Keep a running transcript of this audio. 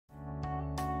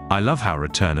I love how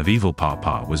Return of Evil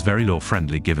Papa was very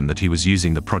lore-friendly given that he was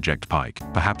using the Project Pike.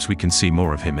 Perhaps we can see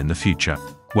more of him in the future.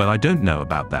 Well, I don't know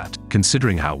about that,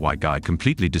 considering how WhyGuy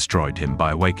completely destroyed him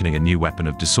by awakening a new weapon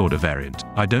of disorder variant.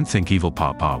 I don't think Evil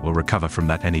Papa will recover from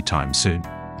that anytime soon.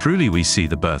 Truly we see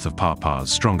the birth of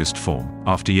Papa's strongest form.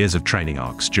 After years of training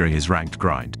arcs during his ranked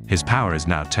grind, his power is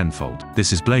now tenfold.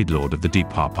 This is Blade Lord of the Deep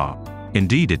Papa.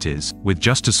 Indeed it is, with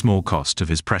just a small cost of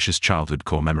his precious childhood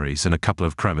core memories and a couple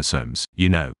of chromosomes, you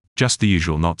know, just the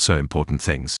usual not so important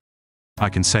things. I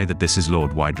can say that this is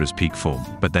Lord Wydra's peak form,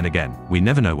 but then again, we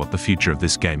never know what the future of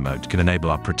this game mode can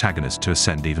enable our protagonist to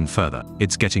ascend even further.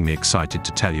 It's getting me excited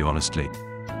to tell you honestly.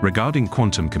 Regarding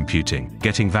quantum computing,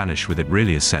 getting Vanish with it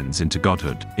really ascends into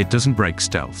godhood. It doesn't break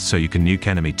stealth, so you can nuke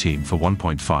enemy team for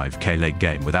 1.5k late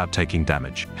game without taking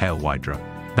damage. Hail Wydra.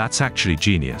 That's actually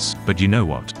genius, but you know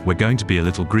what, we're going to be a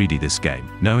little greedy this game,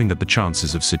 knowing that the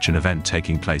chances of such an event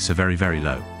taking place are very very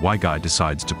low. WhyGuy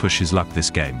decides to push his luck this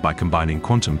game by combining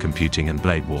quantum computing and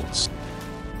blade walls.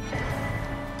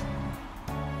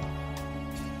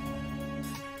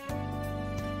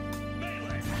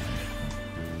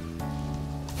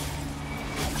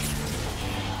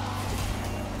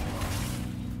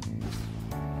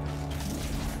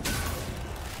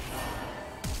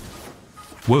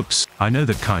 Whoops, I know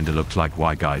that kinda looked like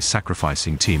WhyGuy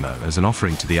sacrificing Teemo as an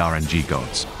offering to the RNG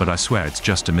gods, but I swear it's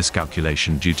just a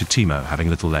miscalculation due to Teemo having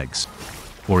little legs.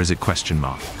 Or is it question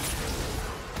mark?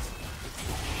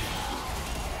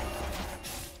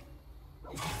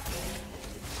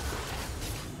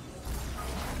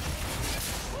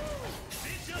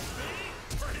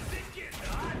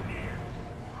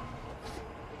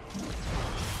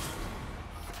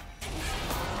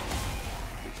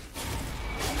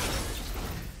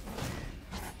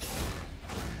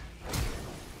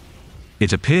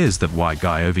 It appears that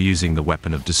WhyGuy overusing the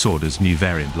Weapon of Disorder's new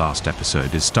variant last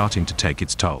episode is starting to take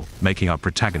its toll, making our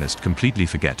protagonist completely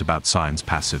forget about Sion's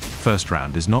passive. First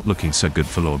round is not looking so good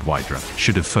for Lord Wydra,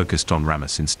 should have focused on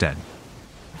Rammus instead.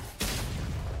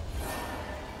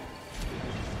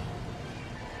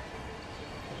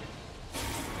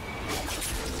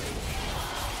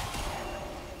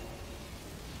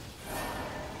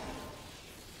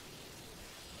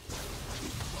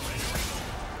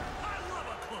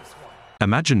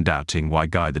 Imagine doubting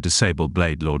WhyGuy, the disabled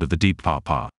Blade Lord of the Deep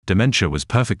Papa. Dementia was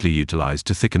perfectly utilized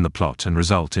to thicken the plot and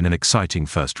result in an exciting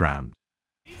first round.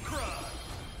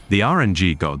 The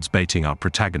RNG gods baiting our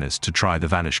protagonist to try the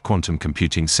Vanish quantum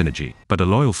computing synergy, but a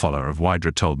loyal follower of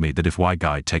Wydra told me that if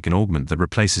WhyGuy take an augment that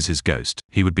replaces his ghost,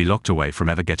 he would be locked away from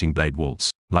ever getting Blade Waltz.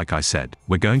 Like I said,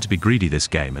 we're going to be greedy this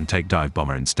game and take Dive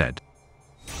Bomber instead.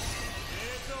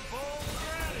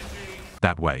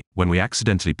 That way, when we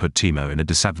accidentally put Teemo in a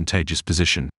disadvantageous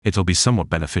position, it'll be somewhat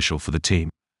beneficial for the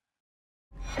team.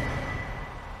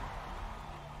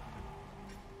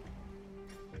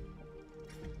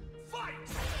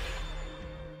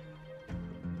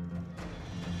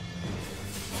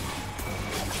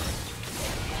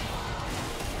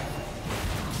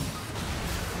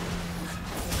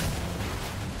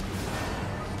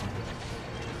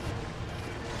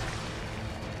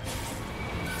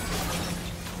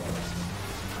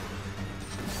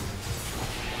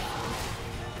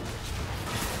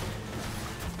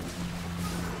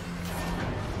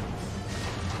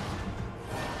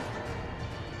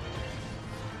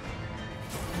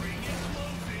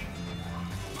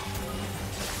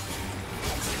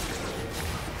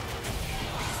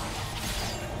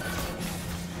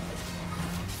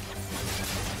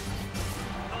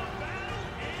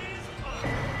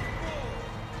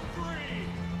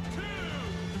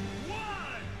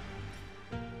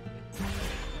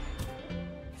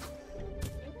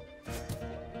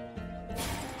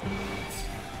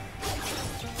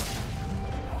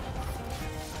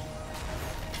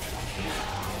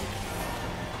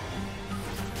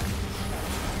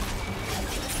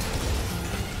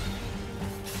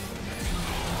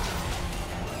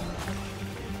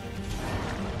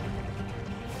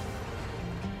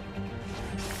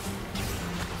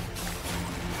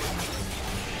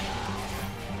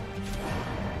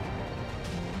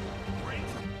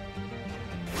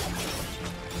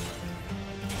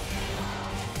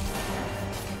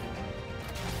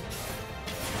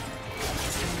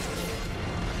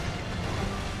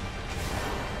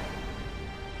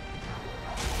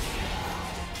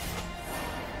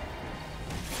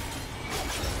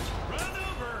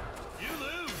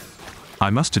 I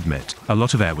must admit, a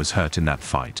lot of air was hurt in that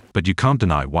fight, but you can't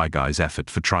deny WhyGuy's effort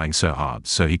for trying so hard,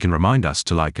 so he can remind us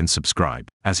to like and subscribe,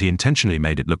 as he intentionally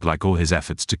made it look like all his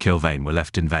efforts to kill Vayne were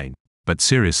left in vain. But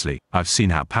seriously, I've seen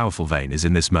how powerful Vayne is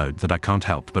in this mode that I can't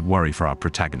help but worry for our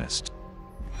protagonist.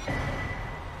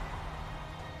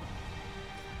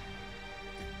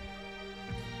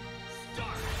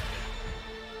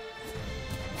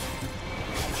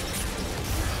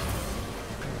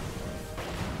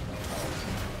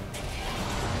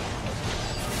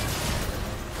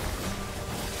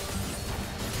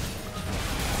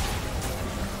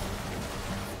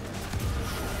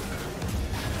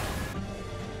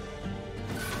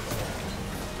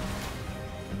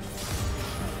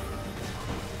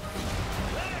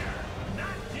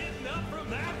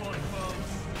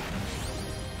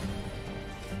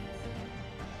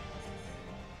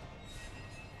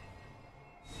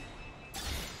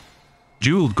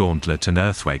 Jeweled Gauntlet and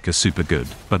Earthquake are super good,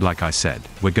 but like I said,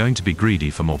 we're going to be greedy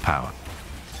for more power.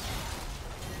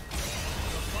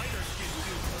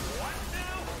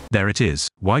 There it is.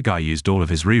 WhyGuy used all of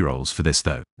his rerolls for this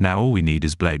though. Now all we need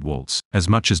is Blade Waltz. As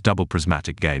much as double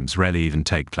prismatic games rarely even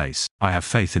take place, I have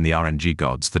faith in the RNG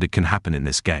gods that it can happen in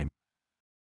this game.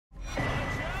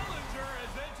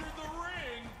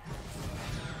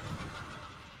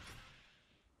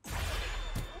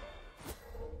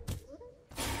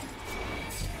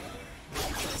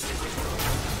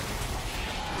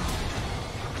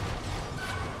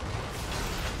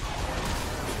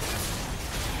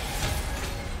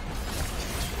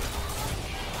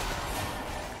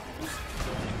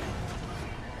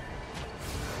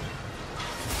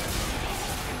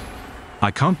 I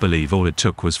can't believe all it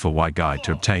took was for WhyGuy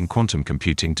to obtain quantum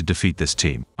computing to defeat this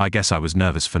team. I guess I was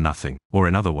nervous for nothing, or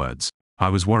in other words, I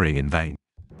was worrying in vain.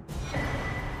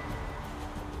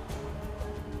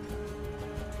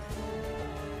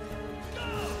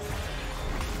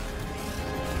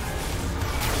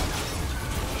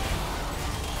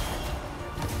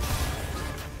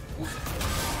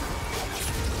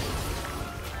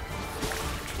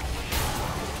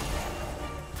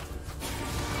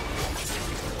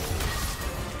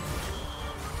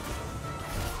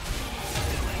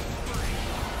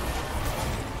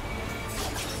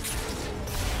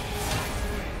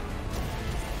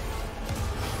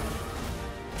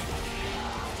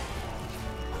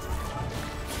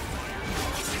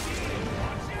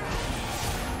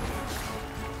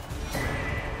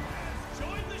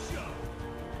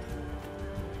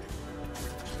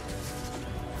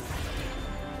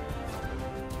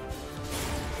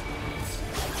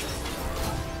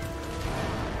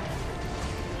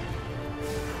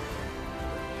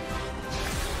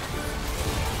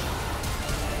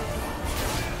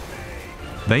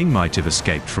 Vayne might have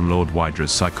escaped from Lord Wydra's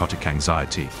psychotic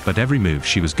anxiety, but every move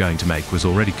she was going to make was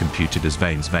already computed as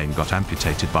Vayne's vein got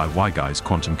amputated by WhyGuy's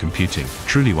quantum computing.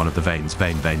 Truly one of the Vayne's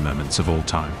Vayne moments of all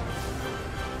time.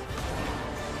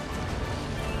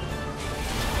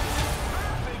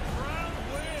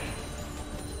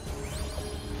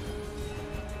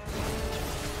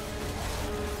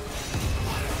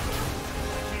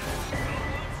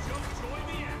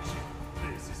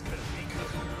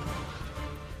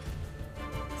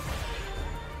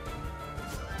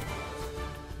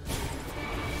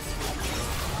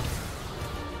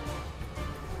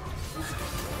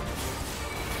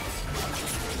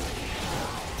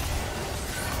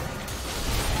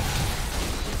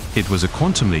 It was a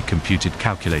quantumly computed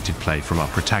calculated play from our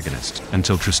protagonist,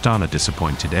 until Tristana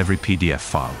disappointed every PDF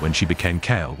file when she became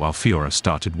Kale while Fiora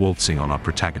started waltzing on our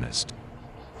protagonist.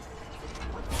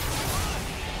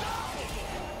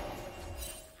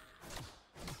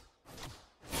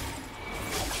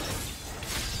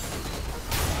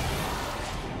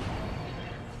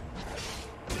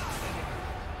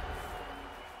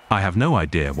 I have no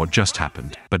idea what just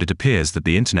happened, but it appears that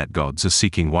the internet gods are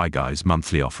seeking WhyGuy's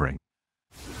monthly offering.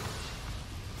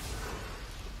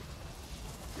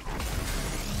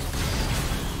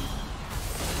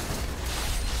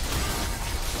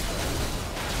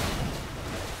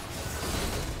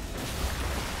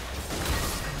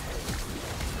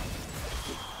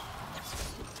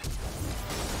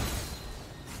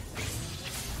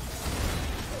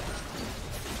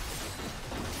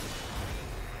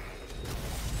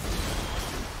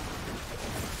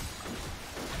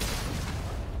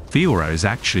 Fiora is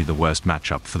actually the worst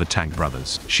matchup for the tank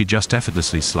brothers. She just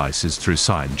effortlessly slices through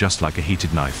Sign just like a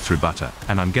heated knife through butter,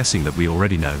 and I'm guessing that we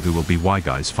already know who will be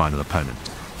WhyGuy's final opponent.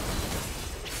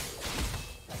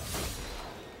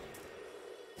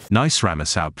 Nice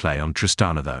Rammus outplay on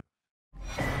Tristana though.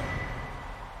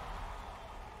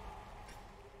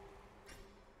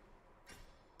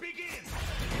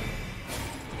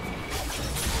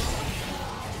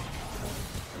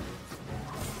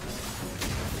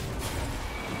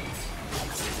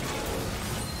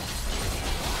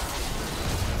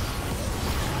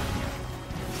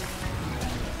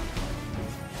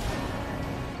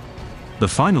 The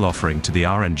final offering to the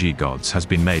RNG gods has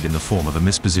been made in the form of a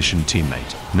mispositioned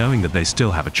teammate. Knowing that they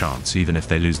still have a chance even if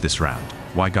they lose this round,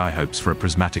 WhyGuy hopes for a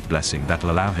prismatic blessing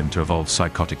that'll allow him to evolve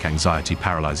psychotic anxiety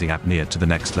paralyzing apnea to the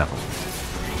next level.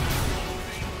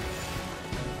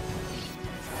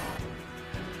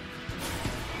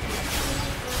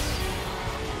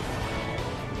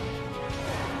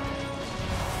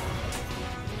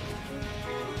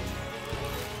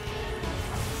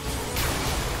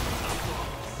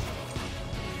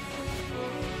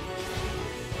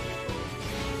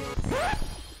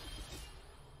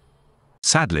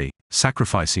 Sadly,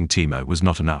 Sacrificing Teemo was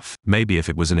not enough. Maybe if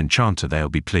it was an enchanter they'll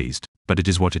be pleased, but it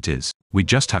is what it is. We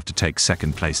just have to take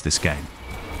second place this game.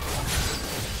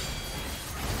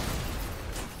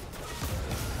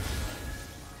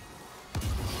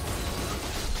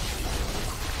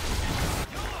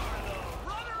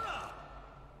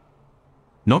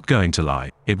 Not going to lie,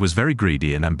 it was very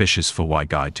greedy and ambitious for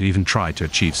WhyGuy to even try to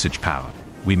achieve such power.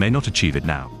 We may not achieve it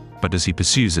now, but as he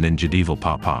pursues an injured evil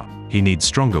Papa, he needs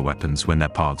stronger weapons when their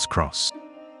paths cross.